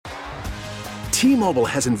T-Mobile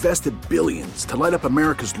has invested billions to light up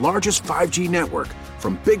America's largest 5G network,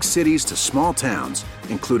 from big cities to small towns,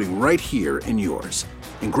 including right here in yours.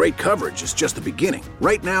 And great coverage is just the beginning.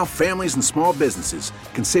 Right now, families and small businesses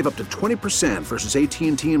can save up to 20% versus AT&T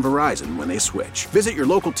and Verizon when they switch. Visit your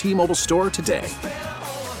local T-Mobile store today.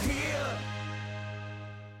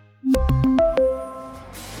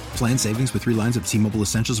 Plan savings with 3 lines of T-Mobile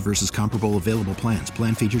Essentials versus comparable available plans.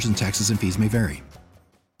 Plan features and taxes and fees may vary.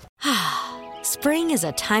 Spring is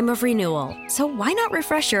a time of renewal, so why not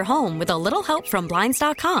refresh your home with a little help from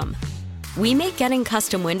Blinds.com? We make getting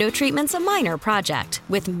custom window treatments a minor project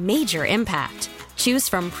with major impact. Choose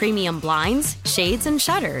from premium blinds, shades, and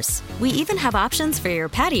shutters. We even have options for your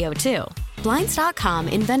patio, too. Blinds.com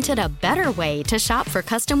invented a better way to shop for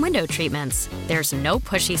custom window treatments. There's no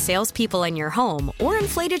pushy salespeople in your home or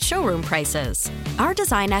inflated showroom prices. Our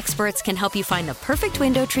design experts can help you find the perfect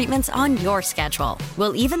window treatments on your schedule.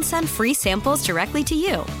 We'll even send free samples directly to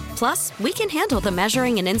you. Plus, we can handle the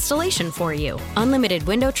measuring and installation for you. Unlimited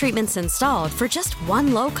window treatments installed for just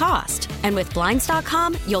one low cost. And with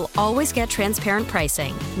Blinds.com, you'll always get transparent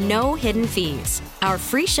pricing. No hidden fees. Our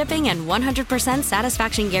free shipping and 100%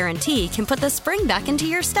 satisfaction guarantee can put the spring back into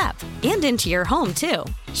your step and into your home, too.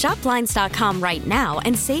 Shop Blinds.com right now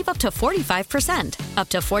and save up to 45%. Up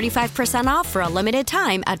to 45% off for a limited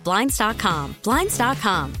time at Blinds.com.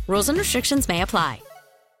 Blinds.com. Rules and restrictions may apply.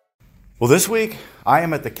 Well, this week, I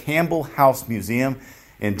am at the Campbell House Museum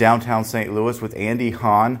in downtown St. Louis with Andy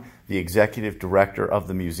Hahn, the executive director of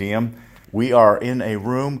the museum. We are in a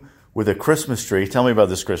room with a Christmas tree. Tell me about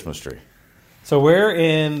this Christmas tree. So we're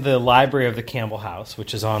in the library of the Campbell House,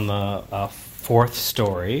 which is on the 4th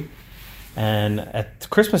story. And at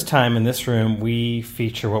Christmas time in this room, we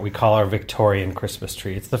feature what we call our Victorian Christmas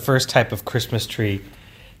tree. It's the first type of Christmas tree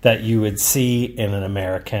that you would see in an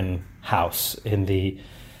American house in the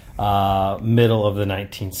middle of the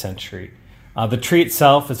 19th century. The tree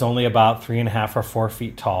itself is only about 3.5 or 4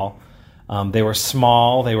 feet tall. They were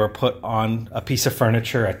small. They were put on a piece of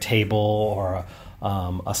furniture, a table, or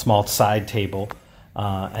a small side table,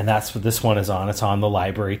 and that's what this one is on. It's on the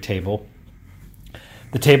library table.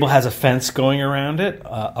 The table has a fence going around it,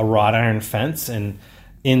 a wrought iron fence, and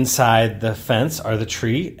inside the fence are the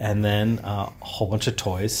tree and then a whole bunch of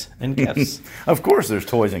toys and gifts. Of course there's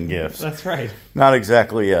toys and gifts. That's right. Not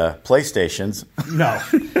exactly PlayStations. No.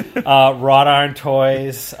 Wrought iron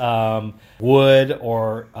toys, wood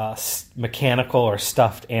or mechanical or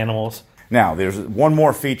stuffed animals. Now, there's one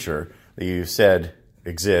more feature that you said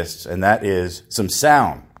exists, and that is some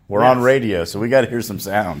sound. We're on radio, so we got to hear some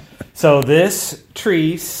sound. So this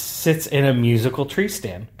tree sits in a musical tree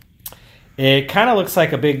stand. It kind of looks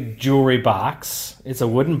like a big jewelry box. It's a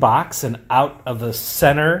wooden box, and out of the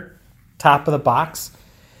center top of the box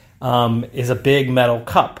is a big metal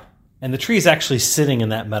cup. And the tree is actually sitting in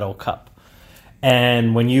that metal cup.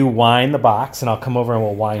 And when you wind the box, and I'll come over and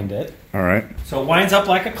we'll wind it. All right. So it winds up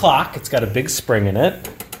like a clock. It's got a big spring in it.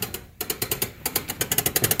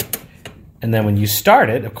 And then when you start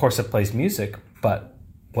it, of course it plays music, but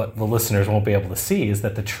what the listeners won't be able to see is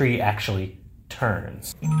that the tree actually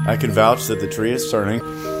turns. I can vouch that the tree is turning.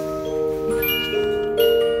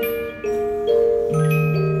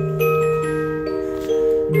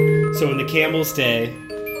 So in the Campbell's day,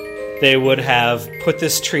 they would have put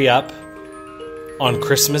this tree up on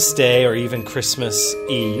Christmas Day or even Christmas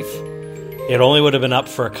Eve. It only would have been up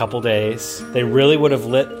for a couple days. They really would have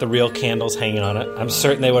lit the real candles hanging on it. I'm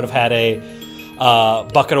certain they would have had a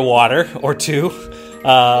bucket of water or two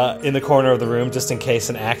in the corner of the room just in case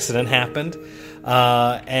an accident happened.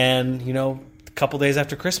 And, you know, a couple days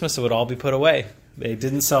after Christmas, it would all be put away. They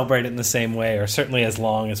didn't celebrate it in the same way, or certainly as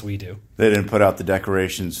long as we do. They didn't put out the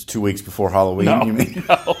decorations 2 weeks before Halloween, no, you mean?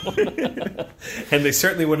 No. And they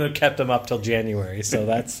certainly wouldn't have kept them up till January, so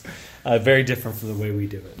that's very different from the way we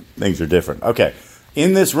do it. Things are different. Okay.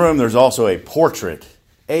 In this room, there's also a portrait,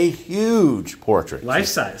 a huge portrait.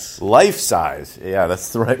 Life-size. Life-size. Yeah, that's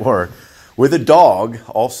the right word. With a dog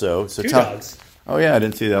also. So Two dogs. Oh, yeah, I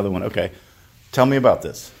didn't see the other one. Okay. Tell me about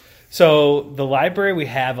this. So the library, we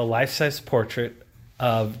have a life-size portrait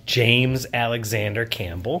of James Alexander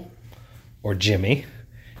Campbell, or Jimmy,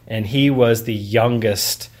 and he was the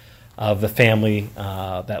youngest of the family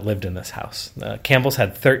that lived in this house. Campbells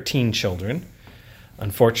had 13 children.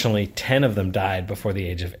 Unfortunately, 10 of them died before the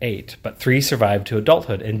age of 8, but 3 survived to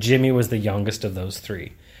adulthood, and Jimmy was the youngest of those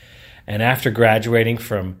 3. And after graduating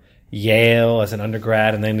from Yale as an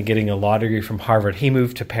undergrad and then getting a law degree from Harvard, he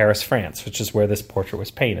moved to Paris, France, which is where this portrait was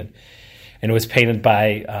painted. And it was painted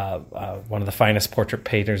by one of the finest portrait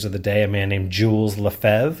painters of the day, a man named Jules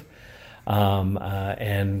Lefebvre.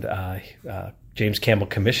 James Campbell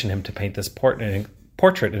commissioned him to paint this portrait.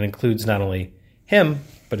 It includes not only him,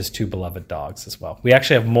 but his 2 beloved dogs as well. We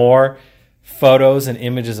actually have more photos and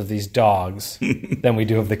images of these dogs than we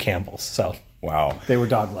do of the Campbells. So wow, they were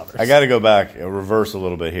dog lovers. I got to go back, reverse a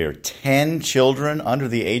little bit here. 10 children under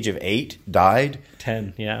the age of 8 died?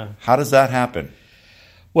 10, yeah. How does that happen?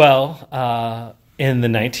 Well, in the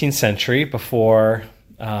 19th century, before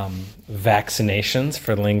vaccinations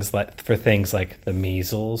for things like the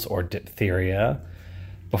measles or diphtheria,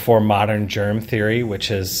 before modern germ theory, which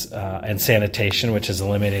is and sanitation, which has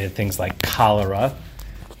eliminated things like cholera,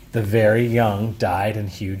 the very young died in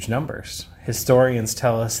huge numbers. Historians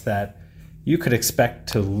tell us that you could expect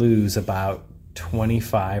to lose about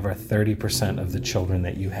 25 or 30% of the children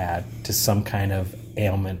that you had to some kind of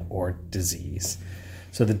ailment or disease.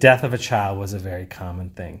 So the death of a child was a very common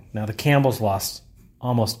thing. Now, the Campbells lost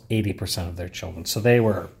almost 80% of their children, so they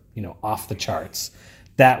were, off the charts.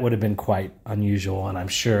 That would have been quite unusual, and I'm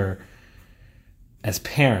sure as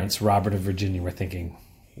parents, Robert and Virginia were thinking,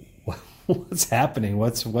 what's happening?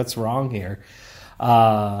 What's wrong here?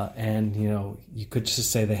 And you could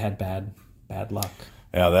just say they had bad luck.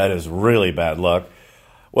 Yeah, that is really bad luck.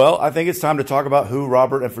 Well, I think it's time to talk about who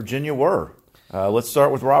Robert and Virginia were. Let's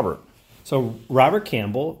start with Robert. So Robert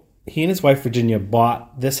Campbell, he and his wife Virginia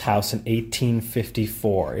bought this house in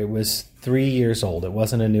 1854. It was 3 years old. It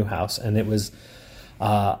wasn't a new house, and it was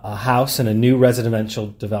a house in a new residential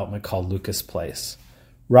development called Lucas Place.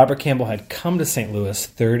 Robert Campbell had come to St. Louis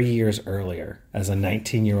 30 years earlier as a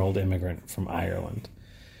 19-year-old immigrant from Ireland.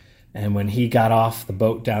 And when he got off the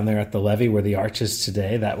boat down there at the levee where the arch is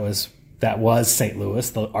today, that was St. Louis,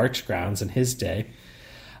 the arch grounds in his day,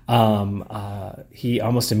 he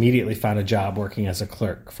almost immediately found a job working as a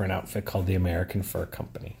clerk for an outfit called the American Fur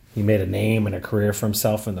Company. He made a name and a career for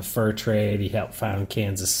himself in the fur trade. He helped found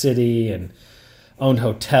Kansas City and owned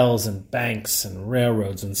hotels and banks and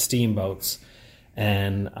railroads and steamboats.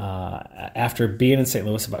 And after being in St.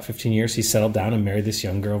 Louis about 15 years, he settled down and married this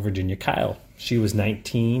young girl, Virginia Kyle. She was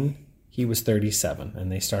 19, he was 37,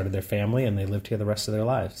 and they started their family, and they lived here the rest of their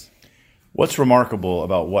lives. What's remarkable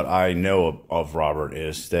about what I know of Robert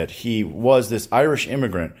is that he was this Irish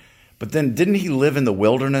immigrant, but then didn't he live in the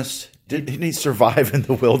wilderness? Didn't he survive in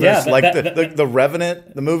the wilderness? Yeah, the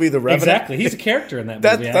Revenant, the movie The Revenant? Exactly. He's a character in that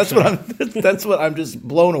movie. That's what I'm just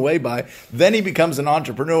blown away by. Then he becomes an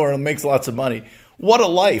entrepreneur and makes lots of money. What a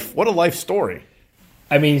life. What a life story.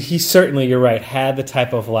 I mean, he certainly, you're right, had the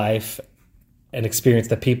type of life and experience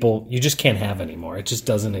that you just can't have anymore. It just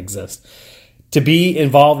doesn't exist. To be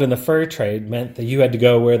involved in the fur trade meant that you had to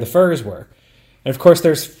go where the furs were. And of course,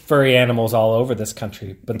 there's furry animals all over this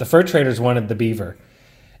country, but the fur traders wanted the beaver.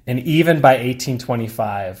 And even by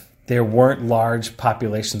 1825, there weren't large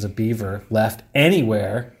populations of beaver left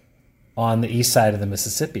anywhere on the east side of the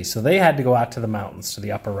Mississippi. So they had to go out to the mountains, to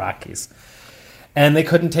the upper Rockies. And they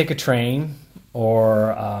couldn't take a train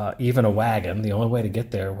or even a wagon. The only way to get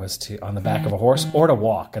there was on the back of a horse or to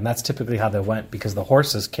walk. And that's typically how they went, because the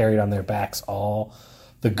horses carried on their backs all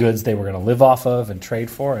the goods they were going to live off of and trade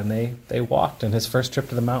for. And they walked. And his first trip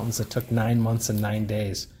to the mountains, it took 9 months and 9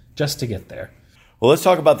 days just to get there. Well, let's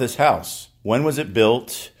talk about this house. When was it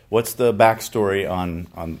built? What's the backstory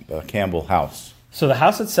on the Campbell house? So the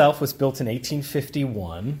house itself was built in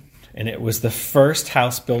 1851, and it was the first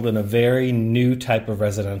house built in a very new type of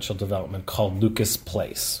residential development called Lucas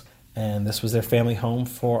Place. And this was their family home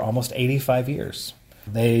for almost 85 years.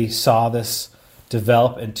 They saw this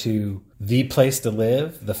develop into the place to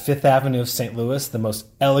live, the Fifth Avenue of St. Louis, the most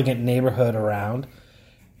elegant neighborhood around.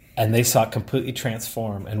 And they saw it completely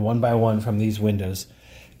transform. And one by one from these windows,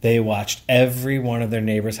 they watched every one of their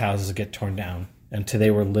neighbors' houses get torn down until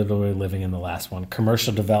they were literally living in the last one.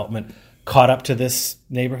 Commercial development caught up to this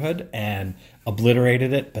neighborhood and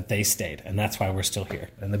obliterated it, but they stayed. And that's why we're still here.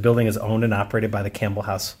 And the building is owned and operated by the Campbell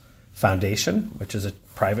House Foundation, which is a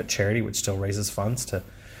private charity which still raises funds to,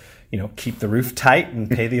 keep the roof tight and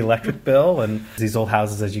pay the electric bill. And these old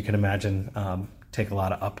houses, as you can imagine, take a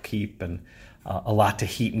lot of upkeep and a lot to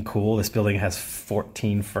heat and cool. This building has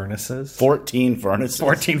 14 furnaces. 14 furnaces?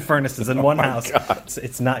 14 furnaces in one house.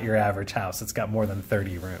 It's not your average house. It's got more than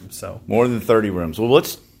 30 rooms. So more than 30 rooms. Well,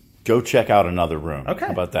 let's go check out another room. Okay.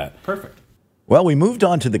 How about that? Perfect. Well, we moved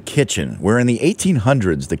on to the kitchen, where in the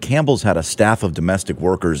 1800s, the Campbells had a staff of domestic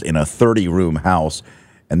workers in a 30-room house,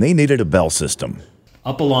 and they needed a bell system.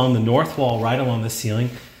 Up along the north wall, right along the ceiling,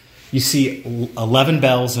 you see 11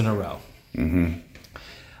 bells in a row. Mm-hmm.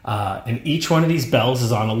 And each one of these bells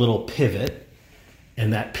is on a little pivot,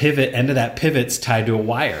 and that end of that pivot's tied to a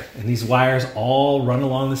wire. And these wires all run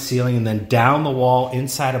along the ceiling and then down the wall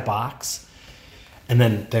inside a box. And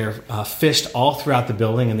then they're fished all throughout the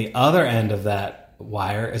building, and the other end of that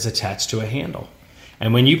wire is attached to a handle.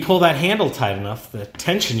 And when you pull that handle tight enough, the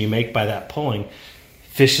tension you make by that pulling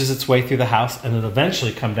fishes its way through the house, and it'll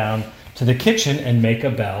eventually come down to the kitchen and make a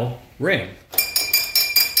bell ring.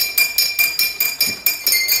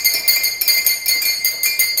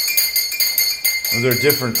 Are there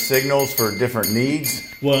different signals for different needs?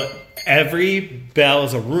 Well, every bell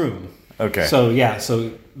is a room. Okay.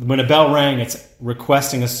 So when a bell rang, it's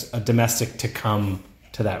requesting a domestic to come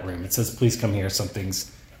to that room. It says, please come here,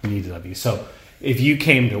 something's needed of you. So if you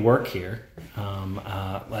came to work here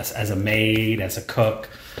as a maid, as a cook,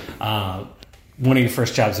 one of your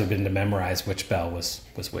first jobs would have been to memorize which bell was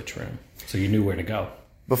which room. So you knew where to go.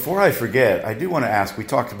 Before I forget, I do want to ask, we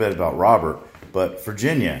talked a bit about Robert, but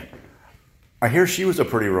Virginia, I hear she was a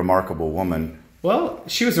pretty remarkable woman. Well,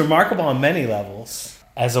 she was remarkable on many levels.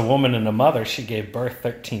 As a woman and a mother, she gave birth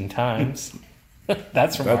 13 times.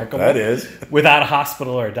 That's remarkable. That is. Without a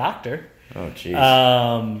hospital or a doctor. Oh,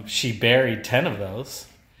 jeez. She buried 10 of those.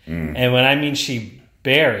 And when I mean she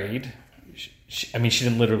buried, she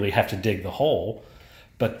didn't literally have to dig the hole.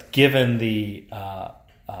 But given the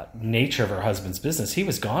nature of her husband's business, he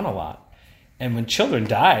was gone a lot. And when children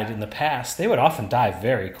died in the past, they would often die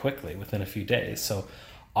very quickly, within a few days. So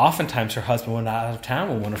oftentimes her husband went out of town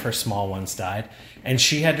when one of her small ones died, and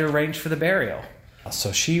she had to arrange for the burial.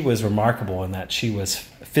 So she was remarkable in that she was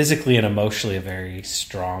physically and emotionally a very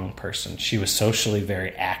strong person. She was socially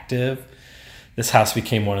very active. This house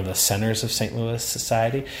became one of the centers of St. Louis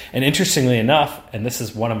society. And interestingly enough, and this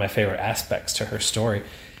is one of my favorite aspects to her story,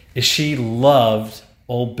 is she loved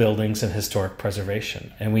old buildings and historic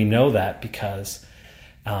preservation. And we know that because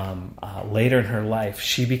later in her life,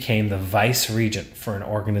 she became the vice regent for an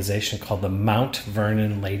organization called the Mount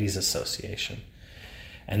Vernon Ladies Association.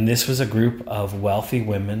 And this was a group of wealthy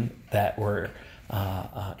women that were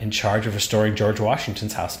in charge of restoring George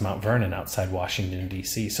Washington's house, Mount Vernon, outside Washington,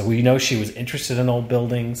 D.C. So we know she was interested in old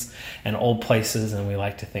buildings and old places, and we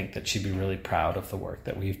like to think that she'd be really proud of the work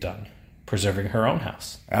that we've done preserving her own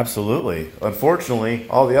house. Absolutely. Unfortunately,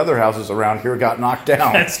 all the other houses around here got knocked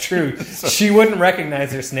down. That's true. She wouldn't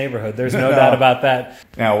recognize this neighborhood. There's no doubt about that.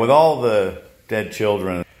 Now, with all the dead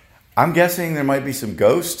children, I'm guessing there might be some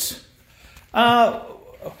ghosts?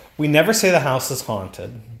 We never say the house is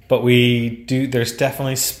haunted, but there's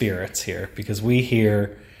definitely spirits here because we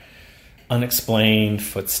hear unexplained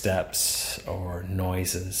footsteps or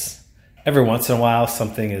noises. Every once in a while,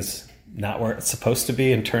 something is not where it's supposed to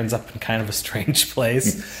be and turns up in kind of a strange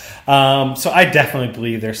place. So I definitely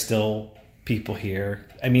believe there's still people here.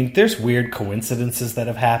 I mean, there's weird coincidences that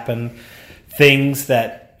have happened, things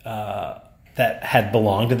that had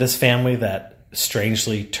belonged to this family that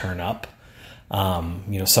strangely turn up.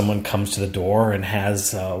 Someone comes to the door and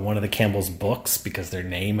has one of the Campbell's books because their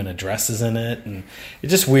name and address is in it, and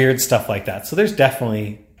it's just weird stuff like that. So there's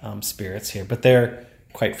definitely spirits here, but they're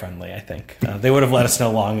quite friendly, I think. They would have let us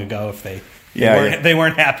know long ago if they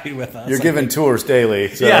weren't happy with us. You're giving tours daily.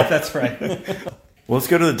 So. Yeah, that's right. Well, let's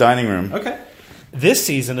go to the dining room. Okay. This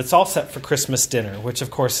season, it's all set for Christmas dinner, which,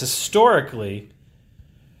 of course, historically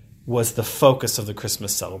was the focus of the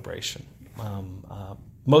Christmas celebration.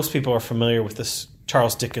 Most people are familiar with this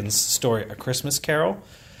Charles Dickens story, A Christmas Carol,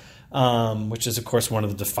 which is, of course, one of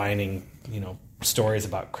the defining, stories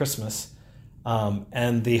about Christmas.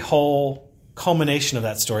 And the whole culmination of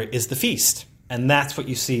that story is the feast. And that's what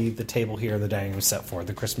you see the table here, the dining room set for,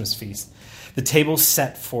 the Christmas feast. The table's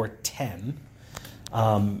set for 10,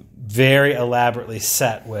 very elaborately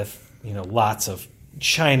set with, lots of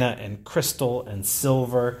china and crystal and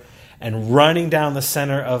silver. And running down the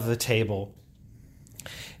center of the table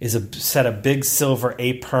is a set of big silver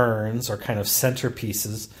aprons or kind of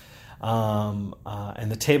centerpieces.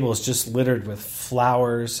 And the table is just littered with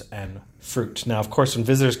flowers and fruit. Now, of course, when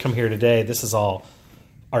visitors come here today, this is all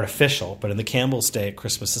artificial. But in the Campbell's day at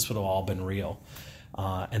Christmas, this would have all been real.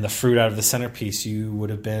 And the fruit out of the centerpiece, you would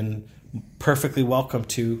have been perfectly welcome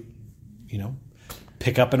to,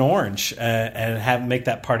 pick up an orange and make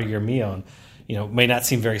that part of your meal. And, it may not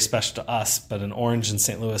seem very special to us, but an orange in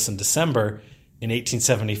St. Louis in December in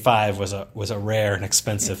 1875 was a rare and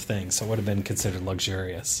expensive thing, so it would have been considered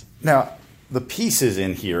luxurious. Now, the pieces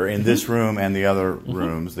in here, in this room and the other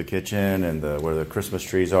rooms, the kitchen and where the Christmas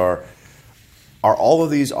trees are all of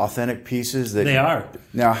these authentic pieces? They are.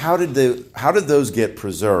 Now, how did those get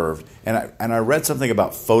preserved? And I read something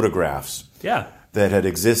about photographs. Yeah. That had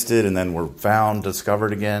existed and then were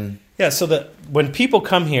discovered again. Yeah. So when people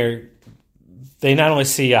come here, they not only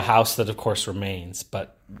see a house that, of course, remains,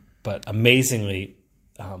 but amazingly,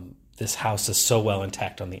 this house is so well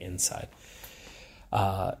intact on the inside.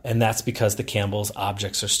 And that's because the Campbell's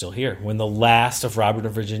objects are still here. When the last of Robert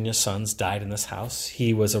and Virginia's sons died in this house,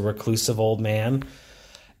 he was a reclusive old man,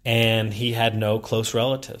 and he had no close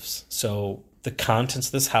relatives. So the contents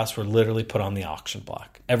of this house were literally put on the auction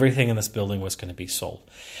block. Everything in this building was going to be sold.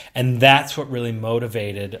 And that's what really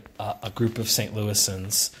motivated a group of St.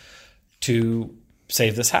 Louisans to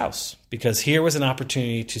save this house, because here was an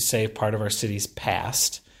opportunity to save part of our city's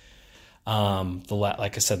past,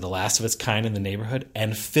 like I said, the last of its kind in the neighborhood,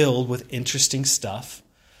 and filled with interesting stuff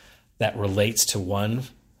that relates to one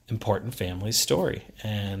important family's story.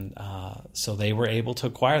 And so they were able to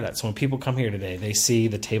acquire that. So when people come here today, they see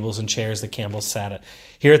the tables and chairs that Campbell sat at.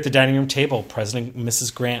 Here at the dining room table, President and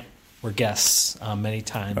Mrs. Grant were guests many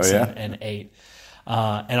times and ate.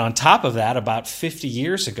 And on top of that, about 50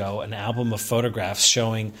 years ago, an album of photographs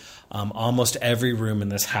showing almost every room in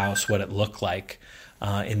this house, what it looked like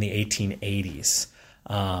in the 1880s.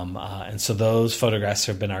 And so those photographs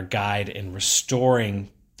have been our guide in restoring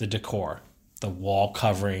the decor, the wall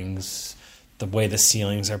coverings, the way the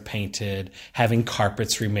ceilings are painted, having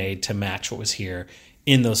carpets remade to match what was here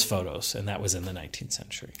in those photos. And that was in the 19th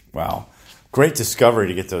century. Wow. Great discovery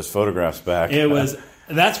to get those photographs back. It was...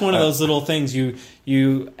 That's one of those little things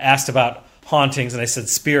you asked about hauntings, and I said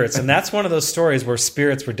spirits. And that's one of those stories where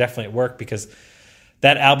spirits were definitely at work, because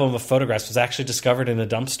that album of photographs was actually discovered in a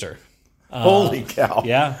dumpster. Holy cow.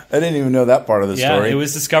 Yeah. I didn't even know that part of the story. Yeah, it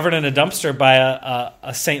was discovered in a dumpster by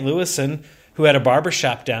a St. Louisan who had a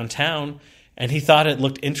barbershop downtown, and he thought it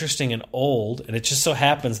looked interesting and old, and it just so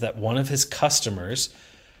happens that one of his customers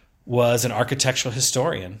was an architectural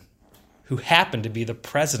historian who happened to be the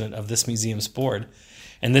president of this museum's board.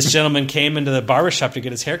 And this gentleman came into the barbershop to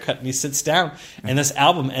get his haircut, and he sits down, and this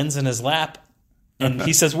album ends in his lap. And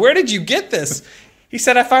he says, "Where did you get this?" He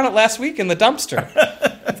said, "I found it last week in the dumpster."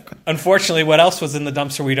 Unfortunately, what else was in the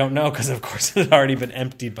dumpster we don't know, because, of course, it had already been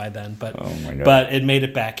emptied by then. But it made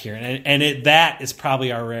it back here. And that is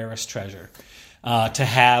probably our rarest treasure, to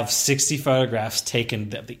have 60 photographs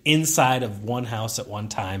taken of the inside of one house at one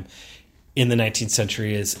time in the 19th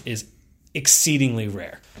century is exceedingly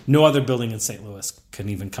rare. No other building in St. Louis can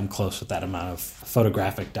even come close with that amount of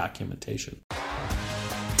photographic documentation.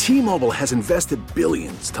 T-Mobile has invested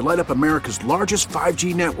billions to light up America's largest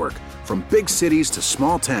 5G network, from big cities to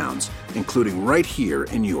small towns, including right here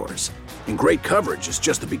in yours. And great coverage is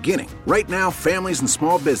just the beginning. Right now, families and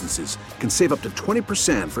small businesses can save up to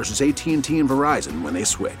 20% versus AT&T and Verizon when they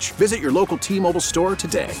switch. Visit your local T-Mobile store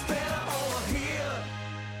today.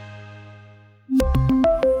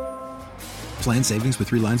 Plan savings with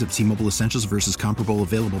 3 lines of T-Mobile Essentials versus comparable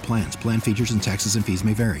available plans. Plan features and taxes and fees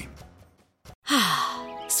may vary.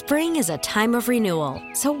 Spring is a time of renewal,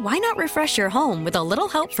 so why not refresh your home with a little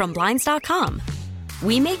help from Blinds.com?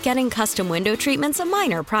 We make getting custom window treatments a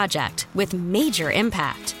minor project with major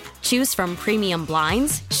impact. Choose from premium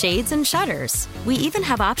blinds, shades, and shutters. We even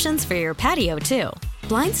have options for your patio, too.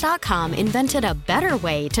 Blinds.com invented a better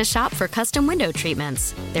way to shop for custom window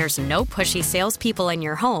treatments. There's no pushy salespeople in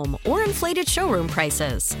your home or inflated showroom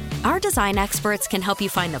prices. Our design experts can help you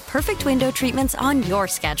find the perfect window treatments on your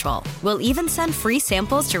schedule. We'll even send free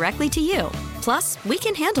samples directly to you. Plus, we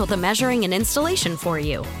can handle the measuring and installation for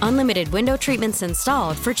you. Unlimited window treatments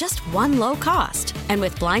installed for just one low cost. And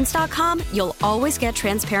with Blinds.com, you'll always get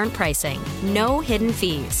transparent pricing. No hidden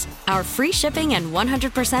fees. Our free shipping and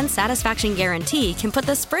 100% satisfaction guarantee can put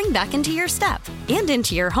the spring back into your step and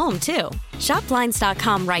into your home, too. Shop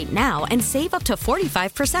Blinds.com right now and save up to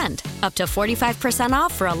 45%. Up to 45%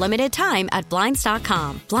 off for a limited time at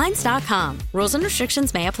Blinds.com. Blinds.com. Rules and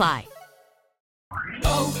restrictions may apply.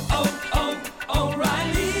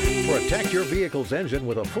 Protect your vehicle's engine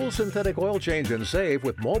with a full synthetic oil change and save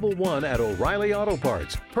with Mobil 1 at O'Reilly Auto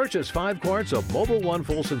Parts. Purchase 5 quarts of Mobil 1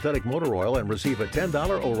 full synthetic motor oil and receive a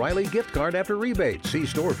 $10 O'Reilly gift card after rebate. See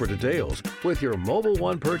store for details. With your Mobil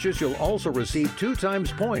 1 purchase, you'll also receive 2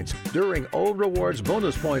 times points during Old Rewards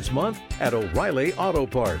Bonus Points Month at O'Reilly Auto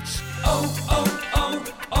Parts.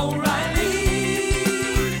 O'Reilly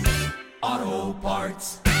Auto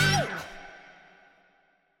Parts.